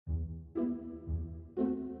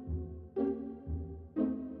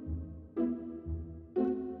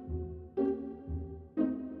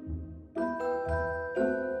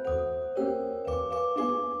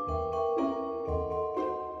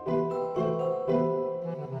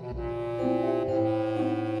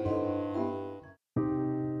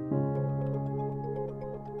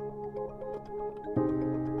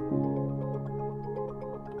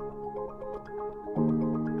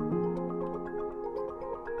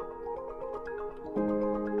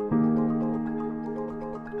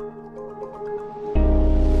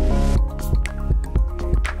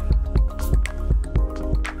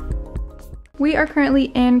We are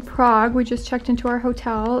currently in Prague. We just checked into our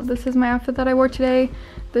hotel. This is my outfit that I wore today.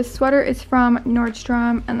 This sweater is from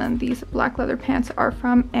Nordstrom, and then these black leather pants are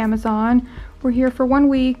from Amazon. We're here for 1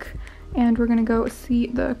 week, and we're gonna go see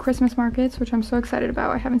the Christmas markets, which I'm so excited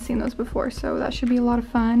about. I haven't seen those before, so that should be a lot of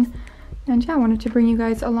fun. And yeah, I wanted to bring you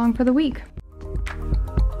guys along for the week.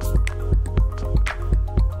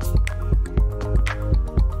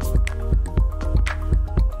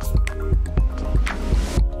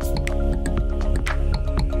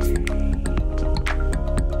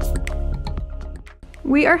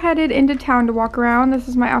 We are headed into town to walk around. This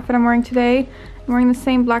is my outfit I'm wearing today. I'm wearing the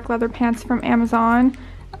same black leather pants from Amazon.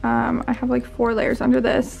 I have like 4 layers under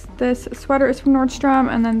this. This sweater is from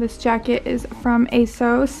Nordstrom, and then this jacket is from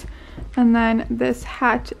ASOS, and then this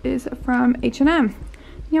hat is from H&M.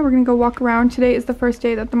 Yeah, we're gonna go walk around. Today is the first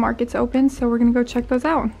day that the market's open, so we're gonna go check those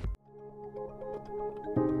out.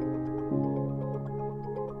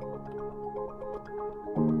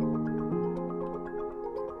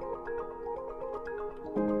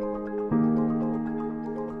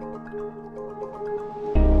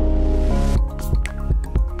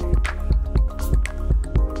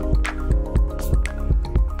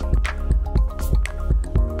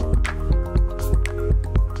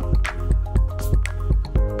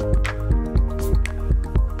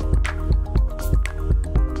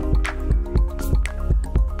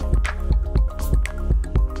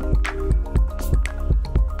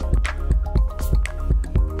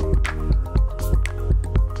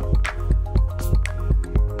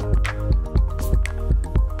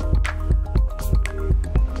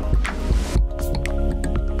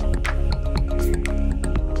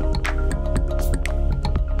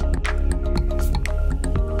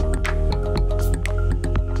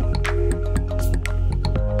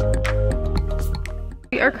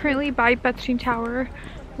 We are currently by Bethstein Tower.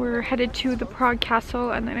 We're headed to the Prague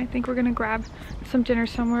Castle, and then I think we're gonna grab some dinner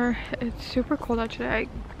somewhere. It's super cold out today. I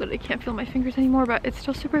literally can't feel my fingers anymore, but it's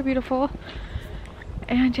still super beautiful.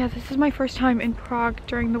 And yeah, this is my first time in Prague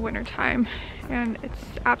during the winter time, and it's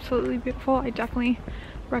absolutely beautiful. I definitely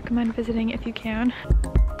recommend visiting if you can.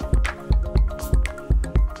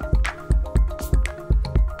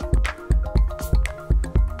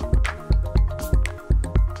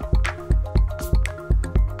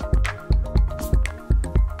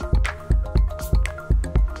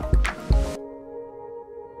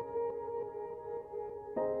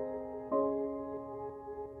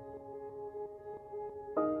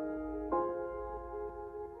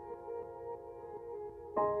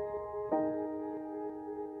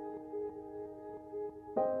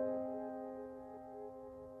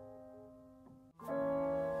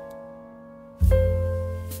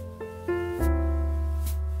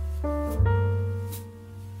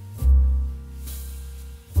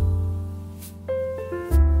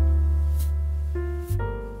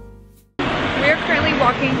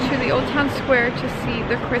 Walking to the Old Town Square to see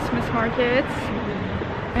the Christmas markets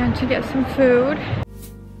and to get some food.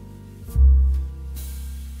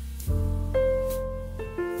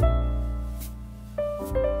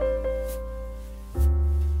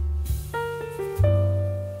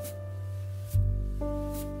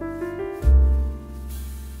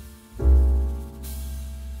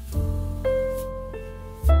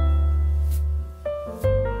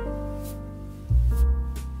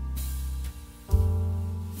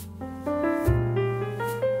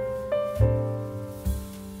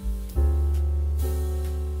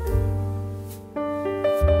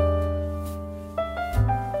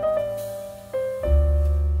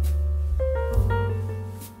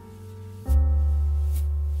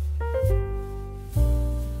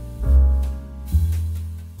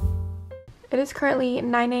 It is currently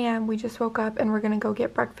 9 a.m. We just woke up and we're gonna go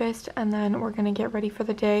get breakfast, and then we're gonna get ready for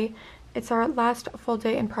the day. It's our last full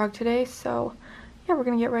day in Prague today, so yeah, we're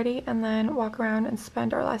gonna get ready and then walk around and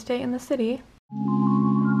spend our last day in the city.